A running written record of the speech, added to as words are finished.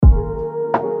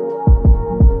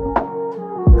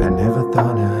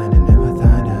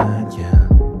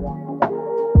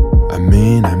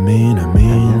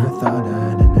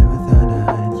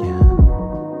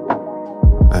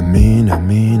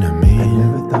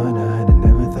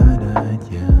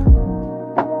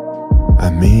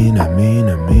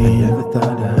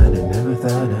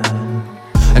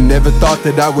never thought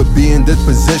that I would be in this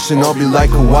position. I'll be like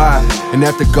Kawhi, and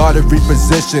after God to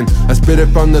reposition. I spit it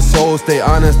from the soul, stay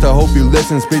honest, I hope you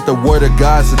listen. Speak the word of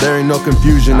God so there ain't no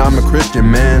confusion. I'm a Christian,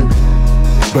 man,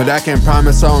 but I can't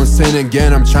promise I won't sin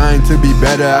again. I'm trying to be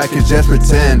better, I could just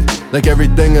pretend like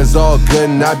everything is all good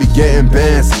and I be getting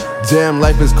bands. Damn,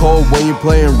 life is cold when you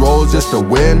playing roles just to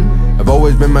win. I've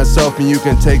always been myself and you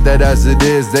can take that as it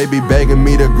is. They be begging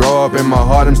me to grow up, in my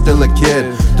heart I'm still a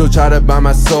kid. Still try to buy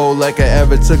my soul like I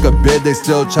ever took a bid. They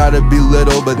still try to be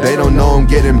little, but they don't know I'm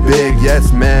getting big.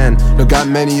 Yes man, no got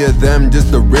many of them, just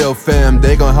the real fam.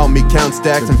 They gon' help me count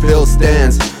stacks and fill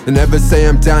stands. They never say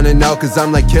I'm down and out cause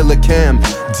I'm like Killer Cam.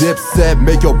 Dipset,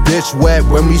 make your bitch wet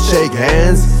when we shake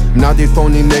hands. Not these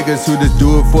phony niggas who just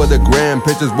do it for the gram.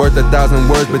 Pictures worth 1,000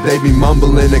 words but they be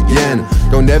mumbling again.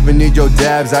 Don't ever need your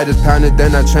dabs, I just pound it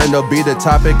then I trend. I'll be the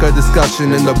topic of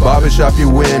discussion in the barbershop you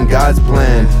win. God's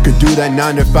plan, could do that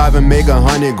 9 to 5 and make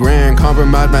 100 grand.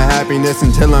 Compromise my happiness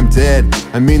until I'm dead.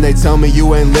 I mean they tell me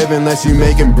you ain't living unless you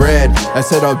making bread. I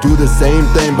said I'll do the same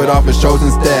thing but offer shows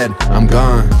instead. I'm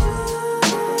gone.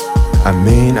 I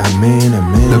mean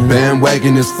the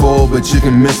bandwagon is full but you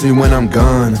can miss me when I'm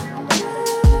gone.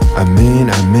 I mean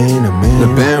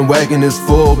the bandwagon is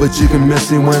full but you can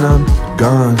miss me when I'm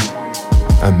gone.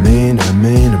 I mean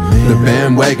the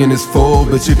bandwagon is full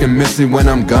but you can miss me when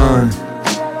I'm gone.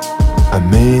 I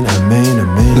mean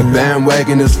the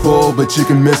bandwagon is full but you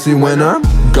can miss me when I'm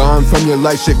gone from your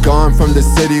life, shit gone from the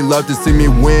city. Love to see me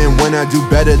win, when I do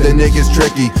better then it gets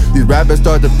tricky. These rappers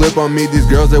start to flip on me, these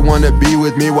girls they wanna be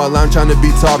with me while I'm trying to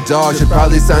be top dog. Should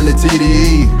probably sign the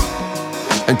TDE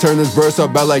and turn this verse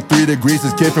up by like 3 degrees.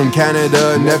 This kid from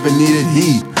Canada never needed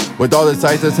heat. With all the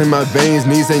ice that's in my veins,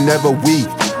 knees ain't never weak.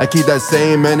 I keep that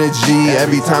same energy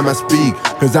every time I speak.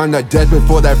 Cause I'm not desperate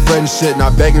for that friendship,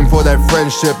 not begging for that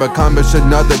friendship. Accomplish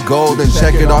another goal, then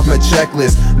check it off my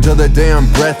checklist. Until the day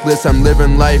I'm breathless, I'm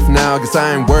living life now. Cause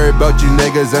I ain't worried about you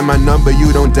niggas and my number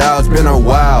you don't dial. It's been a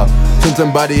while since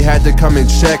somebody had to come and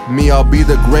check me. I'll be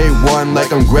the great one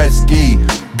like I'm Gretzky.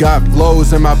 Got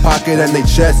flows in my pocket and they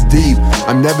chest deep.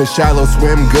 I'm never shallow,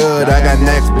 swim good, I got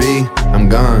next B. I'm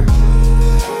gone.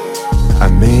 I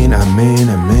mean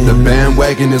the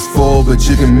bandwagon is full but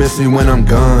you can miss me when I'm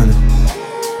gone.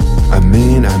 I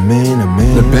mean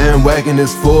the bandwagon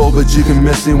is full but you can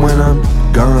miss me when I'm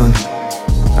gone.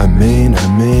 I mean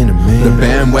the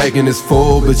bandwagon is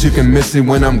full but you can miss me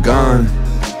when I'm gone.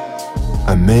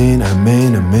 I mean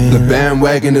the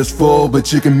bandwagon is full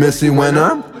but you can miss me when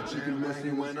I'm